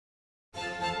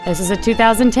This is a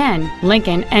 2010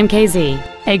 Lincoln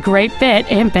MKZ, a great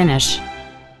fit and finish.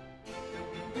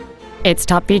 Its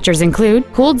top features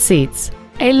include cooled seats,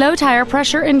 a low tire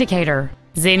pressure indicator,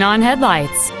 xenon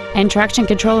headlights, and traction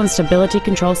control and stability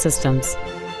control systems.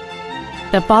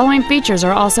 The following features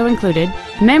are also included: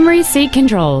 memory seat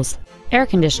controls, air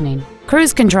conditioning,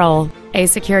 cruise control, a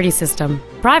security system,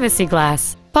 privacy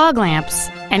glass, fog lamps,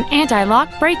 an anti-lock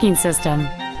braking system,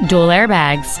 dual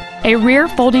airbags, a rear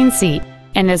folding seat,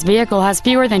 and this vehicle has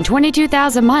fewer than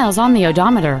 22,000 miles on the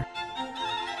odometer.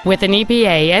 With an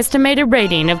EPA estimated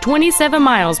rating of 27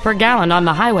 miles per gallon on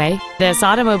the highway, this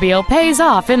automobile pays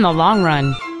off in the long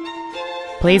run.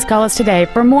 Please call us today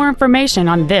for more information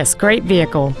on this great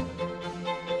vehicle.